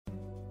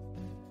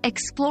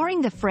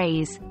Exploring the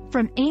phrase,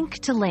 from ink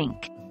to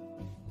link.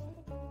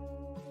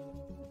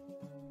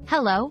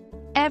 Hello,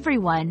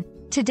 everyone.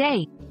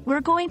 Today,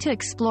 we're going to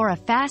explore a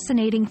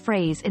fascinating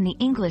phrase in the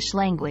English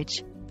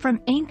language, from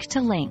ink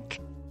to link.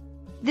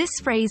 This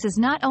phrase is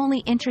not only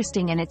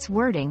interesting in its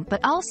wording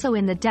but also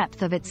in the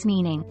depth of its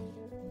meaning.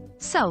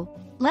 So,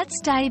 let's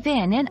dive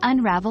in and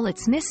unravel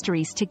its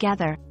mysteries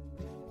together.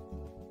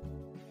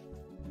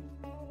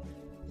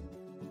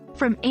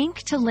 From ink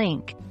to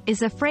link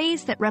is a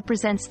phrase that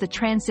represents the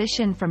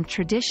transition from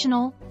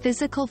traditional,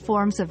 physical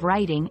forms of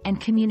writing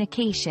and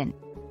communication,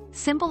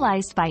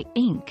 symbolized by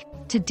ink,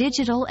 to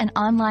digital and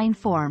online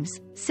forms,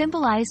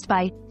 symbolized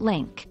by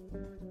link.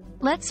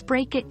 Let's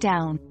break it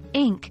down.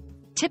 Ink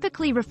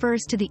typically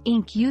refers to the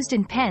ink used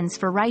in pens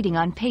for writing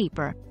on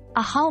paper,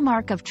 a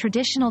hallmark of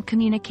traditional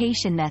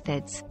communication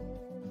methods.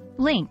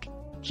 Link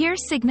here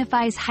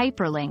signifies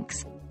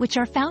hyperlinks, which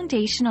are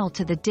foundational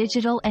to the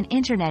digital and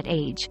internet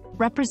age,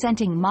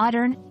 representing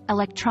modern,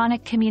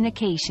 electronic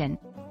communication.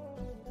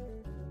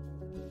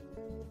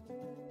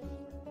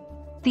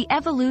 The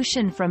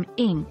evolution from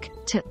ink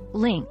to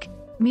link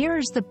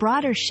mirrors the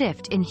broader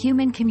shift in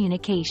human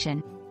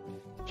communication.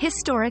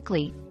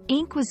 Historically,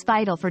 ink was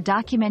vital for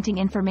documenting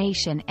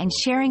information and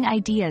sharing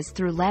ideas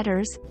through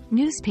letters,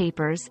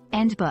 newspapers,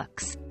 and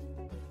books.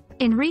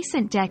 In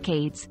recent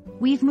decades,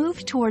 we've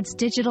moved towards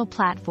digital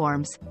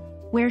platforms,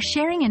 where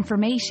sharing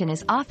information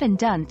is often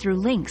done through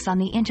links on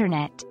the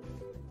internet.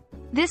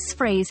 This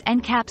phrase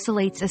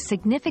encapsulates a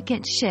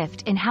significant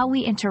shift in how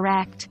we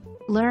interact,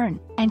 learn,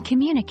 and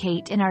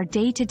communicate in our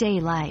day-to-day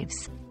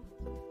lives.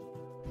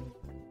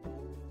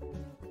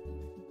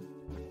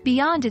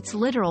 Beyond its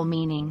literal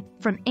meaning,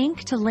 from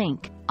ink to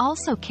link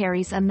also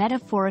carries a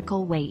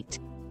metaphorical weight.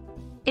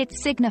 It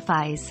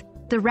signifies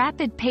the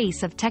rapid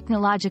pace of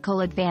technological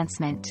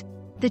advancement,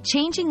 the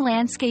changing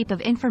landscape of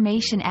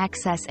information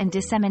access and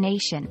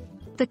dissemination,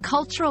 the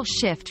cultural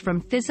shift from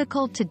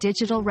physical to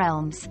digital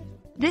realms.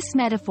 This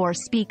metaphor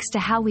speaks to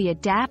how we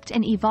adapt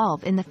and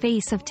evolve in the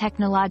face of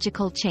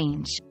technological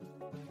change.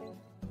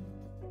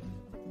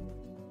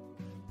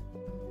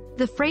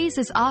 The phrase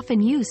is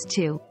often used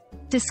to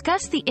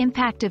discuss the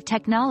impact of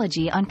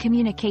technology on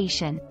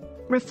communication,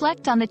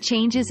 reflect on the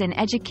changes in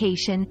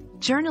education,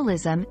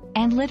 journalism,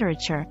 and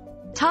literature,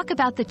 talk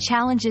about the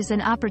challenges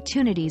and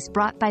opportunities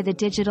brought by the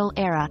digital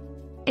era.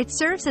 It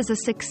serves as a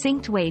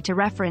succinct way to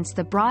reference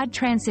the broad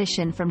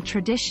transition from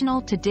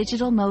traditional to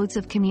digital modes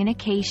of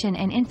communication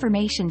and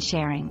information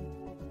sharing.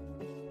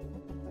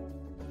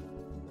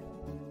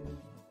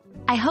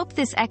 I hope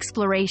this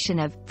exploration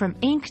of from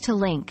ink to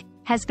link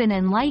has been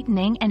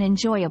enlightening and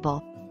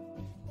enjoyable.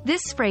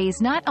 This phrase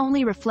not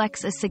only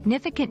reflects a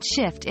significant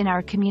shift in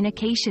our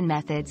communication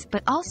methods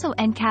but also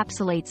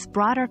encapsulates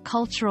broader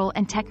cultural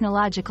and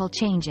technological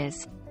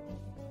changes.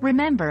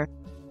 Remember,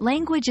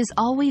 language is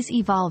always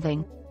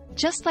evolving,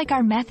 just like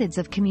our methods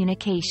of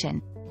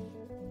communication.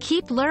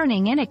 Keep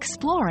learning and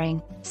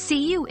exploring.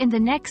 See you in the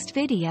next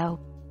video.